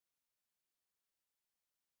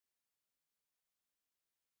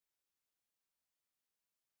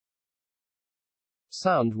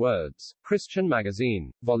Sound Words. Christian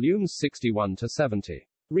Magazine. Volumes 61-70.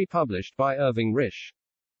 Republished by Irving Risch.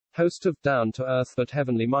 Host of Down to Earth but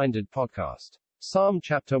Heavenly Minded podcast. Psalm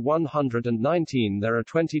chapter 119. There are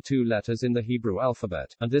 22 letters in the Hebrew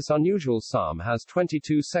alphabet, and this unusual psalm has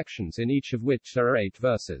 22 sections, in each of which there are 8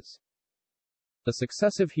 verses. The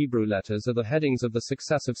successive Hebrew letters are the headings of the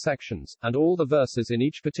successive sections, and all the verses in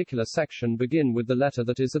each particular section begin with the letter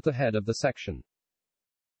that is at the head of the section.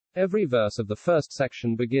 Every verse of the first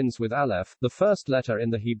section begins with Aleph, the first letter in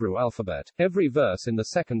the Hebrew alphabet. Every verse in the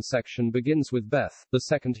second section begins with Beth, the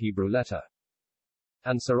second Hebrew letter.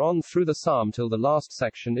 And so on through the psalm till the last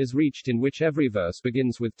section is reached, in which every verse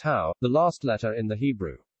begins with Tau, the last letter in the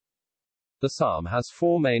Hebrew. The psalm has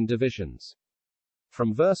 4 main divisions.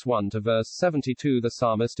 From verse 1 to verse 72, the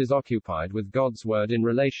psalmist is occupied with God's word in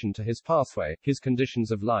relation to his pathway, his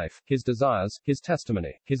conditions of life, his desires, his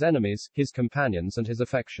testimony, his enemies, his companions, and his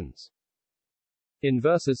affections. In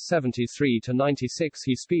verses 73 to 96,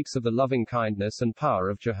 he speaks of the loving kindness and power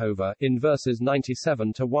of Jehovah. In verses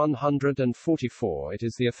 97 to 144, it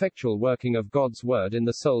is the effectual working of God's word in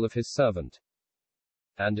the soul of his servant.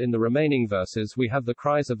 And in the remaining verses we have the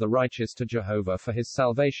cries of the righteous to Jehovah for his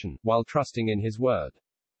salvation, while trusting in his word.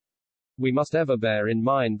 We must ever bear in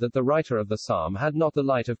mind that the writer of the psalm had not the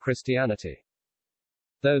light of Christianity,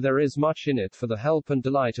 though there is much in it for the help and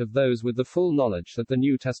delight of those with the full knowledge that the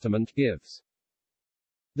New Testament gives.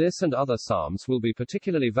 This and other psalms will be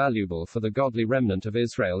particularly valuable for the godly remnant of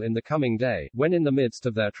Israel in the coming day, when in the midst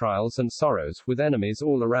of their trials and sorrows, with enemies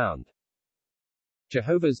all around.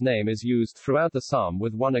 Jehovah's name is used throughout the psalm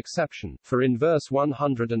with one exception, for in verse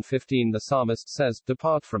 115 the psalmist says,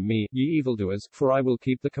 "Depart from me, ye evildoers, for I will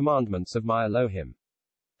keep the commandments of my Elohim."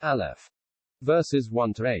 Aleph. Verses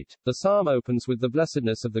 1 to 8. The psalm opens with the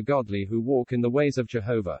blessedness of the godly who walk in the ways of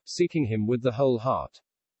Jehovah, seeking him with the whole heart.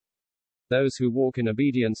 Those who walk in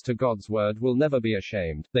obedience to God's word will never be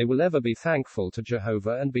ashamed, they will ever be thankful to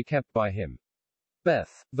Jehovah and be kept by him.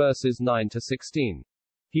 Beth. Verses 9 to 16.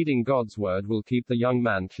 Heeding God's word will keep the young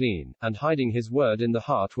man clean, and hiding his word in the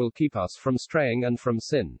heart will keep us from straying and from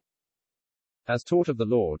sin. As taught of the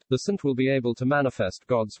Lord, the saint will be able to manifest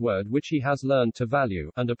God's word which he has learned to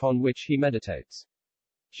value, and upon which he meditates.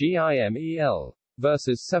 Gimel.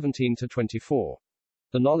 Verses 17 to 24.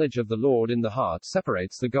 The knowledge of the Lord in the heart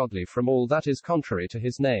separates the godly from all that is contrary to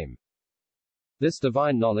his name. This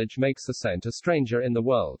divine knowledge makes the saint a stranger in the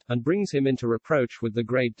world, and brings him into reproach with the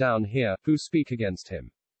great down here, who speak against him.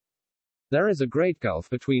 There is a great gulf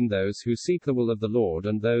between those who seek the will of the Lord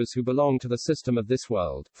and those who belong to the system of this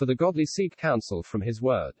world, for the godly seek counsel from his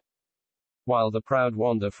word, while the proud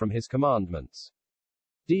wander from his commandments.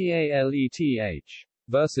 Daleth.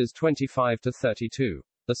 Verses 25 to 32.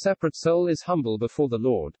 The separate soul is humble before the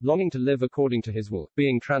Lord, longing to live according to his will,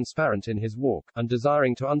 being transparent in his walk, and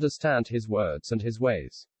desiring to understand his words and his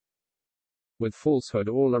ways. With falsehood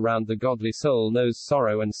all around, the godly soul knows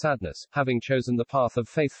sorrow and sadness, having chosen the path of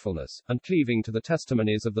faithfulness, and cleaving to the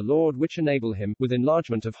testimonies of the Lord which enable him, with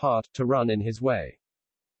enlargement of heart, to run in his way.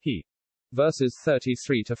 He. Verses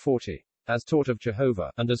 33 to 40. As taught of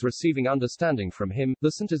Jehovah, and as receiving understanding from him,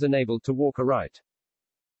 the saint is enabled to walk aright.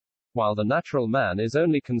 While the natural man is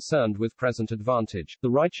only concerned with present advantage,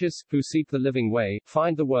 the righteous, who seek the living way,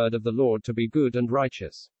 find the word of the Lord to be good and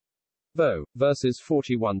righteous. Verses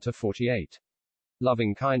 41 to 48.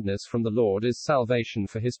 Loving kindness from the Lord is salvation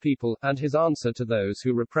for his people, and his answer to those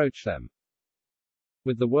who reproach them.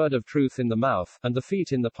 With the word of truth in the mouth, and the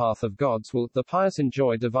feet in the path of God's will, the pious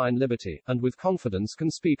enjoy divine liberty, and with confidence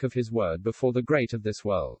can speak of his word before the great of this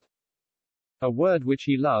world. A word which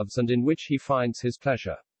he loves and in which he finds his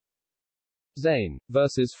pleasure. Zain.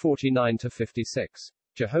 Verses 49 to 56.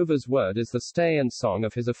 Jehovah's word is the stay and song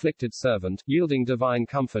of his afflicted servant, yielding divine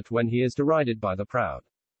comfort when he is derided by the proud.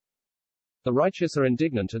 The righteous are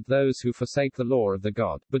indignant at those who forsake the law of the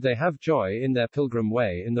God, but they have joy in their pilgrim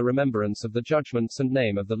way in the remembrance of the judgments and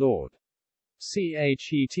name of the Lord.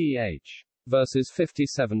 Chet. Verses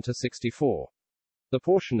 57 to 64. The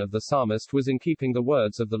portion of the psalmist was in keeping the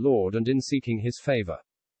words of the Lord and in seeking his favor.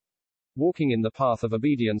 Walking in the path of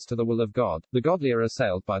obedience to the will of God, the godly are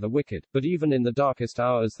assailed by the wicked, but even in the darkest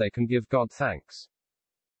hours they can give God thanks.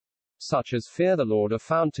 Such as fear the Lord are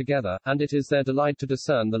found together, and it is their delight to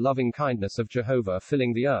discern the loving kindness of Jehovah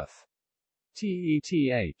filling the earth.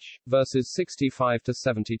 Teth. Verses 65 to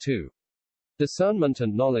 72. Discernment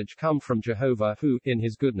and knowledge come from Jehovah who, in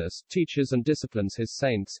his goodness, teaches and disciplines his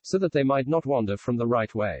saints, so that they might not wander from the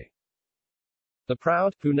right way. The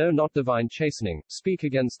proud, who know not divine chastening, speak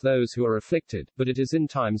against those who are afflicted, but it is in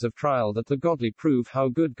times of trial that the godly prove how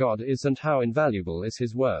good God is and how invaluable is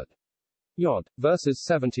his word. Yod. Verses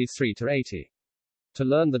 73 to 80. To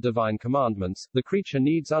learn the divine commandments, the creature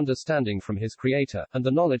needs understanding from his Creator, and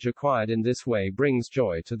the knowledge acquired in this way brings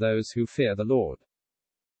joy to those who fear the Lord.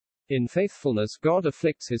 In faithfulness God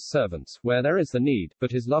afflicts his servants, where there is the need,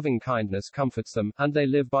 but his loving kindness comforts them, and they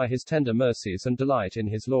live by his tender mercies and delight in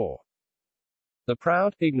his law. The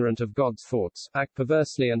proud, ignorant of God's thoughts, act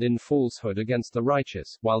perversely and in falsehood against the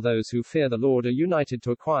righteous, while those who fear the Lord are united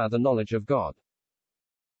to acquire the knowledge of God.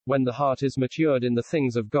 When the heart is matured in the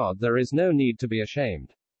things of God, there is no need to be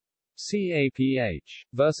ashamed. Caph.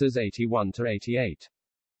 Verses 81 to 88.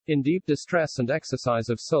 In deep distress and exercise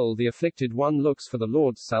of soul the afflicted one looks for the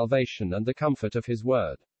Lord's salvation and the comfort of his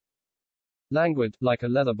word. Languid, like a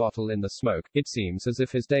leather bottle in the smoke, it seems as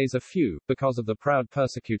if his days are few, because of the proud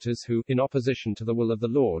persecutors who, in opposition to the will of the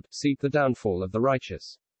Lord, seek the downfall of the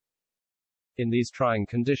righteous. In these trying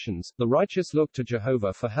conditions, the righteous look to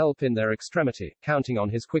Jehovah for help in their extremity, counting on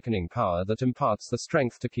his quickening power that imparts the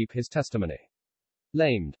strength to keep his testimony.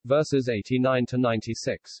 Lamed. Verses 89 to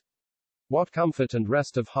 96. What comfort and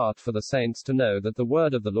rest of heart for the saints to know that the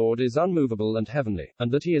word of the Lord is unmovable and heavenly, and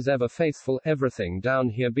that he is ever faithful, everything down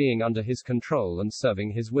here being under his control and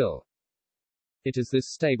serving his will. It is this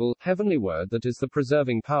stable, heavenly word that is the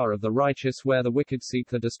preserving power of the righteous where the wicked seek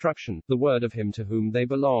their destruction, the word of him to whom they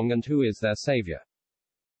belong and who is their Savior.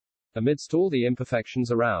 Amidst all the imperfections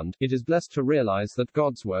around, it is blessed to realize that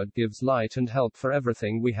God's word gives light and help for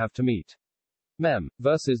everything we have to meet. Mem.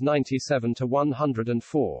 Verses 97 to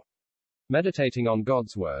 104. Meditating on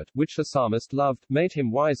God's word, which the psalmist loved, made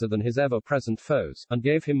him wiser than his ever-present foes, and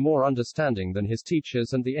gave him more understanding than his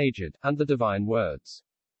teachers and the aged, and the divine words,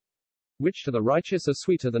 which to the righteous are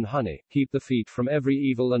sweeter than honey, keep the feet from every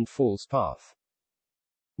evil and false path.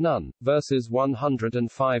 None. Verses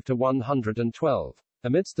 105 to 112.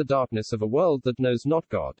 Amidst the darkness of a world that knows not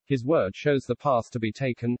God, his word shows the path to be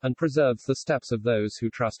taken, and preserves the steps of those who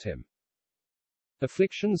trust him.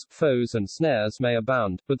 Afflictions, foes and snares may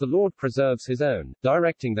abound, but the Lord preserves his own,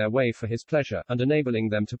 directing their way for his pleasure, and enabling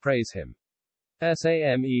them to praise him.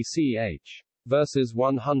 Psalmech. Verses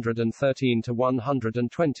 113 to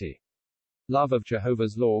 120. Love of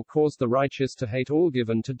Jehovah's law caused the righteous to hate all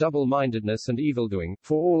given to double-mindedness and evildoing,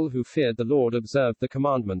 for all who feared the Lord observed the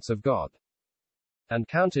commandments of God, and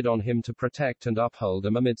counted on him to protect and uphold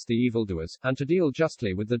them amidst the evildoers, and to deal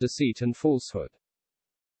justly with the deceit and falsehood.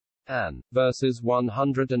 An. Verses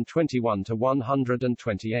 121 to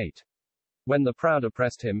 128. When the proud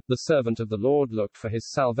oppressed him, the servant of the Lord looked for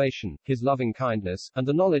his salvation, his loving kindness, and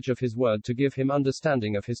the knowledge of his word to give him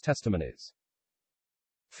understanding of his testimonies.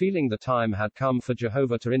 Feeling the time had come for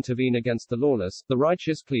Jehovah to intervene against the lawless, the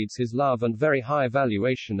righteous pleads his love and very high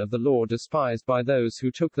valuation of the law despised by those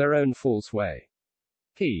who took their own false way.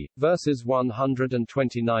 Verses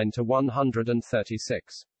 129 to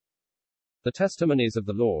 136. The testimonies of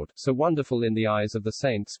the Lord, so wonderful in the eyes of the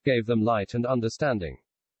saints, gave them light and understanding.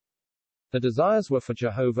 The desires were for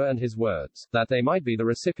Jehovah and his words, that they might be the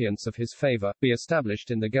recipients of his favor, be established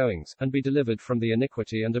in the goings, and be delivered from the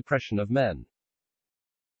iniquity and oppression of men.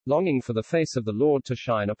 Longing for the face of the Lord to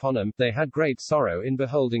shine upon them, they had great sorrow in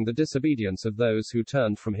beholding the disobedience of those who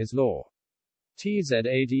turned from his law.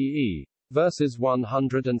 Tzade. Verses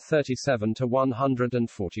 137 to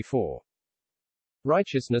 144.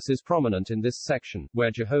 Righteousness is prominent in this section,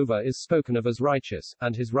 where Jehovah is spoken of as righteous,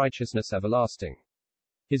 and his righteousness everlasting.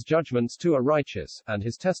 His judgments too are righteous, and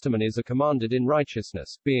his testimonies are commanded in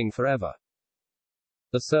righteousness, being forever.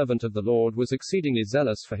 The servant of the Lord was exceedingly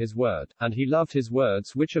zealous for his word, and he loved his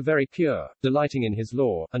words which are very pure, delighting in his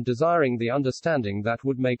law, and desiring the understanding that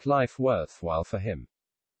would make life worthwhile for him.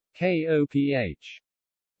 Koph.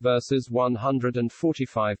 Verses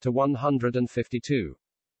 145 to 152.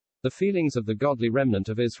 The feelings of the godly remnant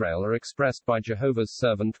of Israel are expressed by Jehovah's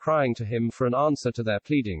servant crying to him for an answer to their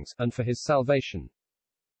pleadings, and for his salvation.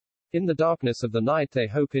 In the darkness of the night they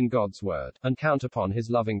hope in God's word, and count upon his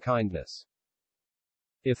loving kindness.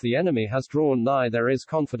 If the enemy has drawn nigh, there is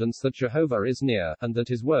confidence that Jehovah is near, and that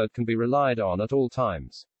his word can be relied on at all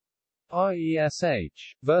times.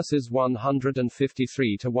 Resh. Verses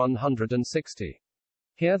 153 to 160.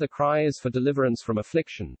 Here the cry is for deliverance from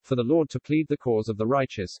affliction, for the Lord to plead the cause of the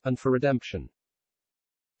righteous, and for redemption.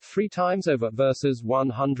 3 times over, verses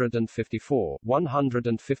 154,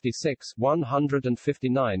 156,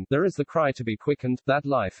 159, there is the cry to be quickened, that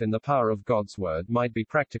life in the power of God's word might be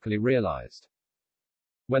practically realized.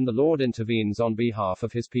 When the Lord intervenes on behalf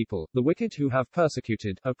of his people, the wicked who have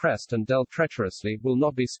persecuted, oppressed and dealt treacherously, will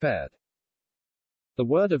not be spared. The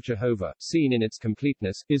word of Jehovah, seen in its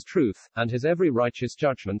completeness, is truth, and his every righteous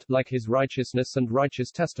judgment, like his righteousness and righteous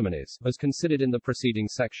testimonies, as considered in the preceding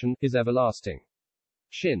section, is everlasting.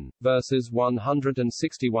 Shin, verses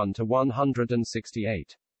 161 to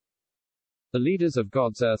 168. The leaders of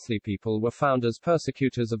God's earthly people were found as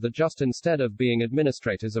persecutors of the just instead of being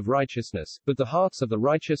administrators of righteousness, but the hearts of the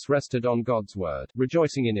righteous rested on God's word,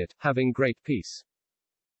 rejoicing in it, having great peace,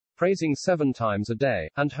 praising 7 times a day,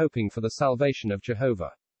 and hoping for the salvation of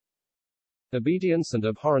Jehovah. Obedience and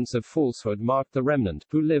abhorrence of falsehood marked the remnant,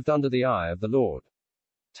 who lived under the eye of the Lord.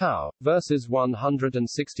 Tau, verses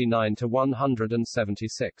 169 to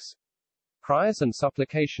 176. Cries and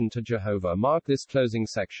supplication to Jehovah mark this closing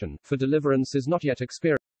section, for deliverance is not yet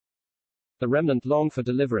experienced. The remnant long for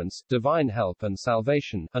deliverance, divine help and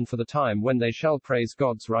salvation, and for the time when they shall praise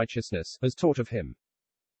God's righteousness, as taught of him.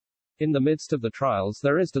 In the midst of the trials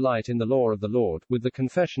there is delight in the law of the Lord, with the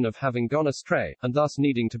confession of having gone astray, and thus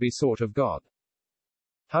needing to be sought of God.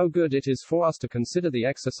 How good it is for us to consider the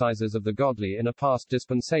exercises of the godly in a past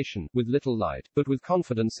dispensation, with little light, but with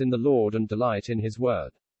confidence in the Lord and delight in his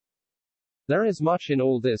word. There is much in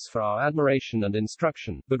all this for our admiration and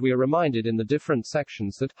instruction, but we are reminded in the different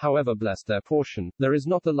sections that, however blessed their portion, there is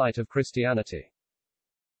not the light of Christianity,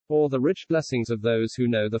 or the rich blessings of those who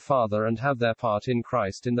know the Father and have their part in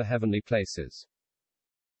Christ in the heavenly places.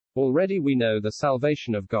 Already we know the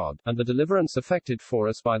salvation of God, and the deliverance effected for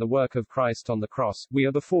us by the work of Christ on the cross. We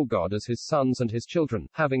are before God as his sons and his children,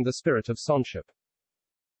 having the spirit of sonship,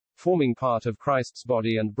 forming part of Christ's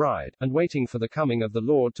body and bride, and waiting for the coming of the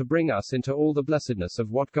Lord to bring us into all the blessedness of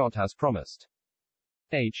what God has promised.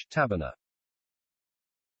 Tabana.